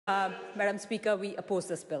Madam Speaker, we oppose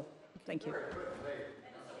this bill. Thank you.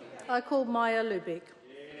 I call Marja Lubeck.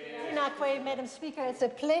 Madam Speaker, it's a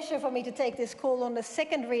pleasure for me to take this call on the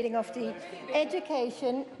second reading of the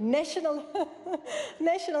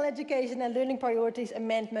National Education and Learning Priorities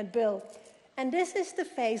Amendment Bill. And this is the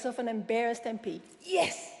face of an embarrassed MP.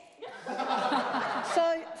 Yes!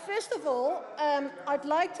 So, first of all, I'd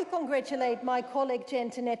like to congratulate my colleague Jen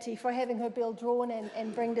Tinetti for having her bill drawn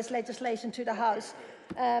and bring this legislation to the House.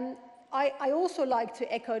 I also like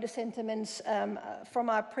to echo the sentiments from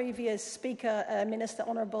our previous speaker,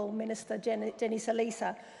 Honourable Minister Jenny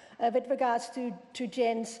Salisa, with regards to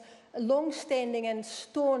Jen's long-standing and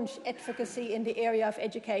staunch advocacy in the area of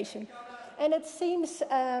education. And it seems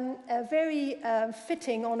very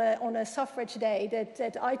fitting on a suffrage day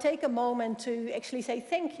that I take a moment to actually say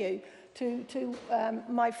thank you to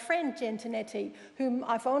my friend Jen Tinetti, whom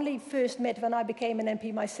I've only first met when I became an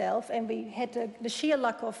MP myself, and we had the sheer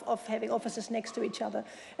luck of having offices next to each other.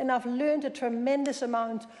 And I've learned a tremendous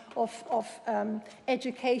amount of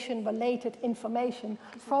education-related information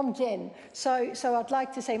from Jen. So I'd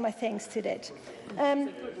like to say my thanks to that.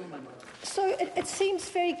 So it seems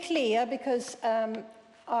very clear because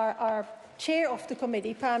our chair of the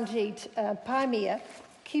committee, Parmjeet Parmia,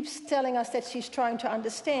 keeps telling us that she's trying to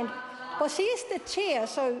understand. Well, she is the chair,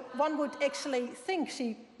 so one would actually think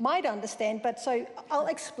she might understand, but so I'll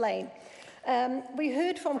explain. We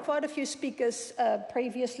heard from quite a few speakers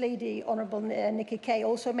previously. The Honourable Nikki Kay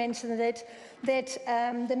also mentioned it, that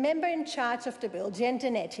the member in charge of the bill, Jen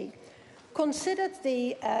Tinetti, considered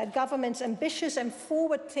the government's ambitious and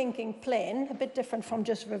forward-thinking plan, a bit different from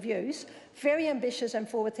just reviews, very ambitious and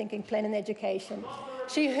forward-thinking plan in education.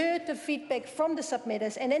 She heard the feedback from the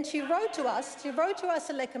submitters, and then she wrote to us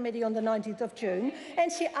Select Committee on the 19th of June,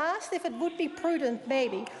 and she asked if it would be prudent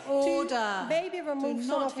maybe to maybe remove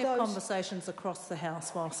some of those... Do not have conversations across the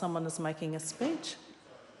House while someone is making a speech.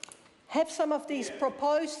 Have some of these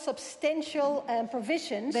proposed substantial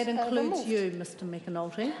provisions that includes removed. you, Mr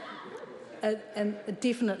McAnulty. And it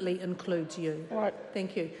definitely includes you. Right.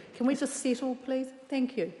 Thank you. Can we just settle, please?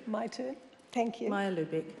 Thank you. My turn. Thank you. Marja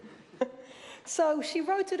Lubeck. So she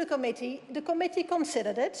wrote to the committee. The committee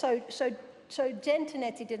considered it. So Jen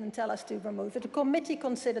Tinetti didn't tell us to remove it. The committee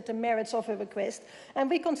considered the merits of her request, and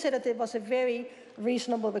we considered it was a very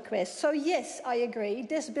reasonable request. So yes, I agree.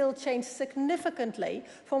 This bill changed significantly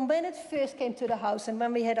from when it first came to the House and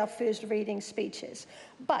when we had our first reading speeches.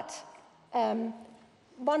 But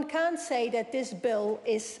one can't say that this bill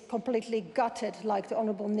is completely gutted, like the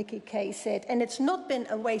Honourable Nikki Kay said, and it's not been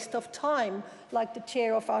a waste of time, like the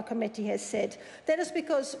chair of our committee has said. That is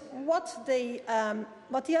because what the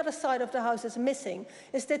other side of the House is missing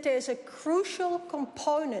is that there is a crucial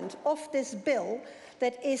component of this bill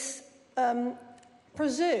that is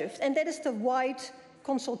preserved, and that is the wide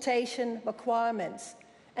consultation requirements.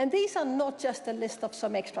 And these are not just a list of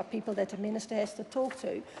some extra people that the minister has to talk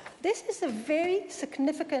to. This is a very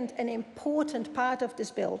significant and important part of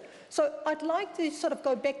this bill. So I'd like to sort of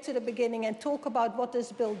go back to the beginning and talk about what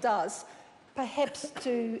this bill does, perhaps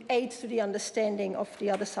to aid to the understanding of the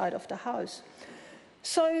other side of the House.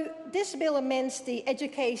 So this bill amends the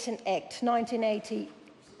Education Act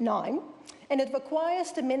 1989, and it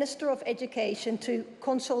requires the Minister of Education to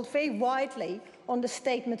consult very widely on the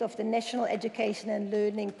statement of the National Education and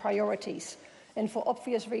Learning Priorities. And for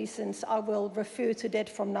obvious reasons, I will refer to that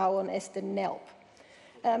from now on as the NELP.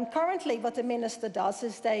 Currently, what the Minister does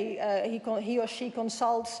is he or she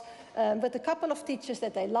consults with a couple of teachers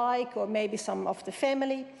that they like, or maybe some of the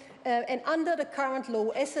family. And under the current law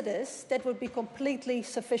as it is, that would be completely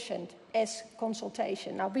sufficient as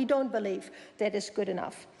consultation. Now, we don't believe that is good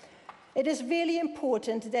enough. It is really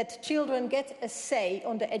important that children get a say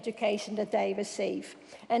on the education that they receive.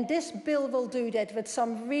 And this bill will do that with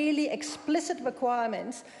some really explicit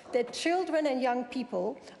requirements that children and young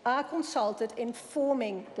people are consulted in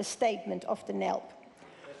forming the statement of the NELP.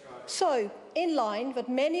 So, in line with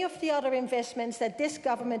many of the other investments that this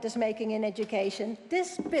government is making in education,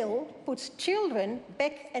 this bill puts children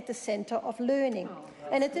back at the centre of learning.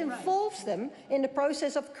 And it involves them in the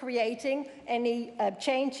process of creating any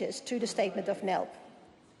changes to the statement of NELP.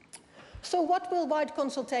 So what will wide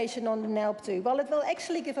consultation on the NELP do? Well, it will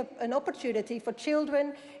actually give an opportunity for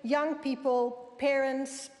children, young people,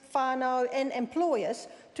 parents, whānau and employers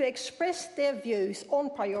to express their views on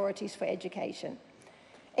priorities for education.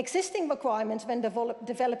 Existing requirements when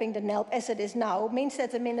developing the NELP as it is now means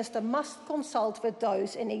that the Minister must consult with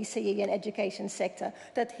those in ECE and education sector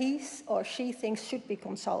that he or she thinks should be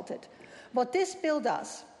consulted. What this bill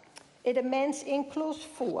does, it amends in Clause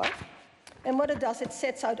 4, and what it does, it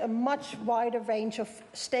sets out a much wider range of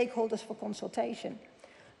stakeholders for consultation.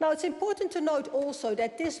 Now, it's important to note also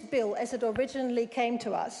that this bill, as it originally came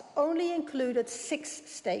to us, only included 6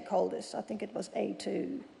 stakeholders. I think it was A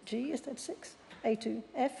to G, is that 6? A to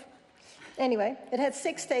F? Anyway, it had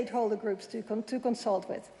 6 stakeholder groups to consult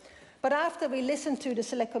with. But after we listened to the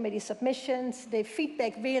Select Committee submissions, the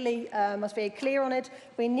feedback really was very clear on it.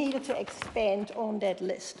 We needed to expand on that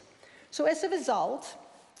list. So as a result,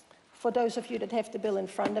 for those of you that have the bill in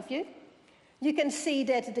front of you, you can see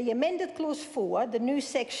that the amended clause 4, the new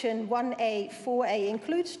section 1A, 4A,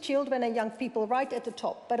 includes children and young people right at the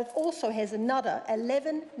top, but it also has another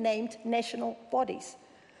 11 named national bodies.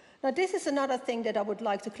 Now, this is another thing that I would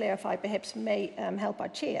like to clarify, perhaps may help our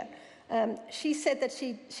chair. She said that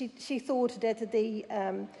she thought that the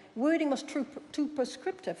wording was too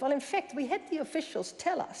prescriptive. Well, in fact, we had the officials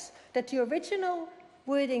tell us that the original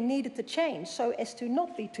wording needed to change so as to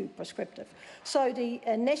not be too prescriptive. So the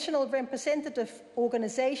national representative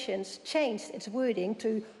organizations changed its wording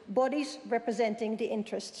to bodies representing the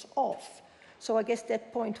interests of. So I guess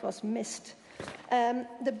that point was missed.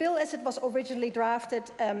 The bill, as it was originally drafted,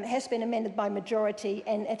 has been amended by majority,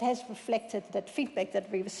 and it has reflected that feedback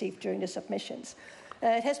that we received during the submissions.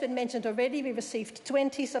 It has been mentioned already, we received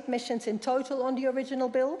 20 submissions in total on the original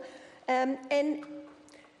bill, and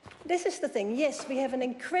this is the thing. Yes, we have an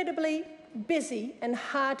incredibly busy and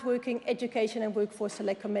hard-working Education and Workforce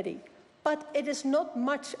Select Committee, but it is not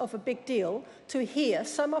much of a big deal to hear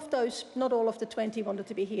some of those, not all of the 20 wanted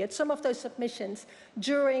to be heard, some of those submissions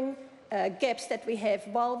during gaps that we have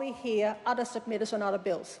while we hear other submitters on other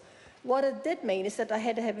bills. What it did mean is that I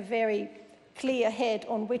had to have a very clear head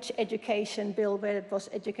on which education bill, whether it was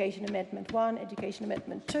Education Amendment 1, Education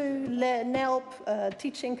Amendment 2, NELP,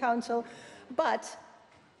 Teaching Council, but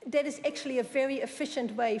that is actually a very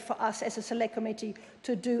efficient way for us as a Select Committee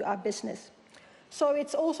to do our business. So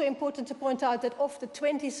it's also important to point out that of the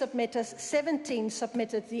 20 submitters, 17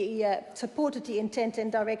 supported the intent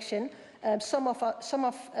and direction. Some of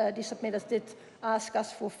the submitters did ask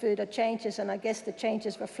us for further changes, and I guess the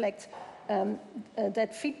changes reflect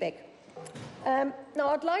that feedback. Now,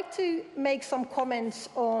 I'd like to make some comments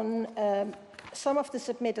on some of the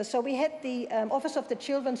submitters. So we had the Office of the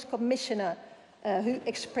Children's Commissioner who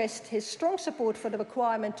expressed his strong support for the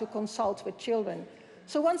requirement to consult with children.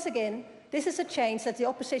 So once again, this is a change that the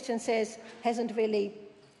opposition says hasn't really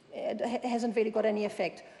got any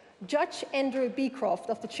effect. Judge Andrew Beecroft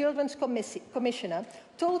of the Children's Commissioner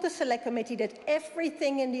told the Select Committee that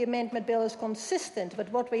everything in the amendment bill is consistent with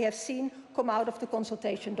what we have seen come out of the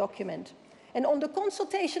consultation document. And on the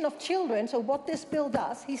consultation of children, so what this bill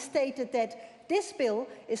does, he stated that this bill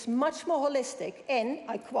is much more holistic and,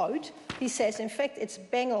 I quote, he says, in fact, it's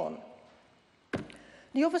bang on.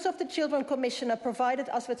 The Office of the Children Commissioner provided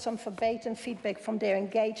us with some verbatim feedback from their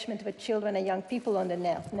engagement with children and young people on the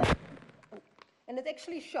net. And it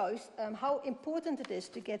actually shows how important it is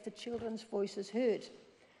to get the children's voices heard.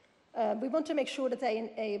 We want to make sure that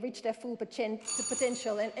they reach their full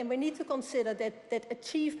potential, and we need to consider that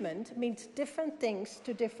achievement means different things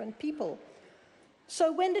to different people.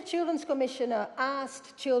 So when the Children's Commissioner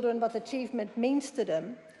asked children what achievement means to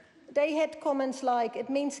them, they had comments like, it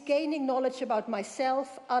means gaining knowledge about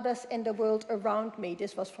myself, others, and the world around me.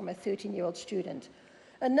 This was from a 13-year-old student.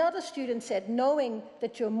 Another student said, knowing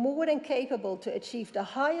that you're more than capable to achieve the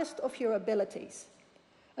highest of your abilities.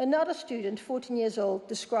 Another student, 14 years old,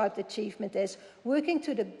 described achievement as working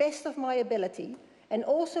to the best of my ability and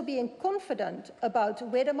also being confident about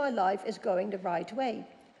whether my life is going the right way.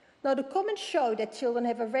 Now, the comments show that children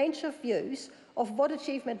have a range of views of what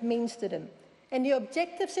achievement means to them. And the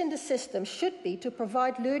objectives in the system should be to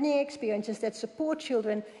provide learning experiences that support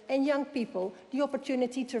children and young people the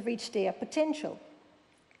opportunity to reach their potential.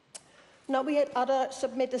 Now, we had other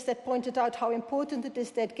submitters that pointed out how important it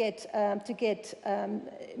is that to get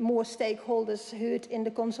more stakeholders heard in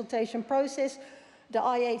the consultation process. The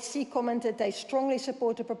IHC commented they strongly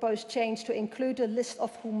support the proposed change to include a list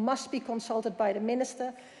of who must be consulted by the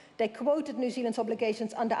Minister. They quoted New Zealand's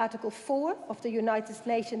obligations under Article 4 of the United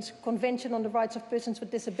Nations Convention on the Rights of Persons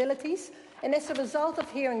with Disabilities. And as a result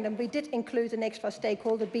of hearing them, we did include an extra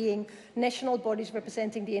stakeholder being national bodies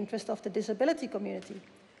representing the interest of the disability community.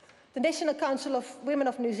 The National Council of Women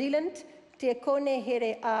of New Zealand, Te Kone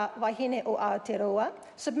Here a Wahine o Aotearoa,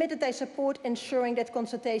 submitted their support ensuring that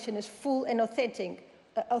consultation is full and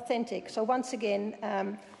authentic. So once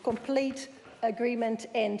again, complete agreement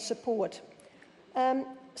and support.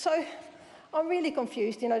 So I'm really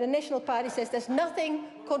confused. You know, the National Party says there's nothing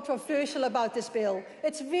controversial about this bill.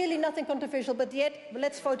 It's really nothing controversial, but yet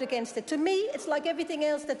let's vote against it. To me, it's like everything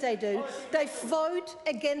else that they do. They vote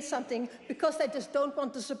against something because they just don't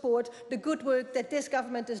want to support the good work that this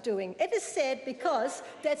government is doing. It is said because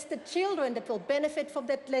that's the children that will benefit from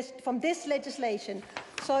this legislation.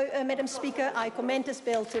 So, Madam Speaker, I commend this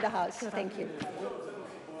bill to the House. Thank you.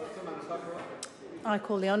 I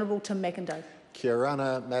call the Honourable Tim McIndoe. Kia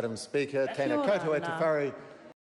ora, Madam Speaker. Tēnā koutou e te whare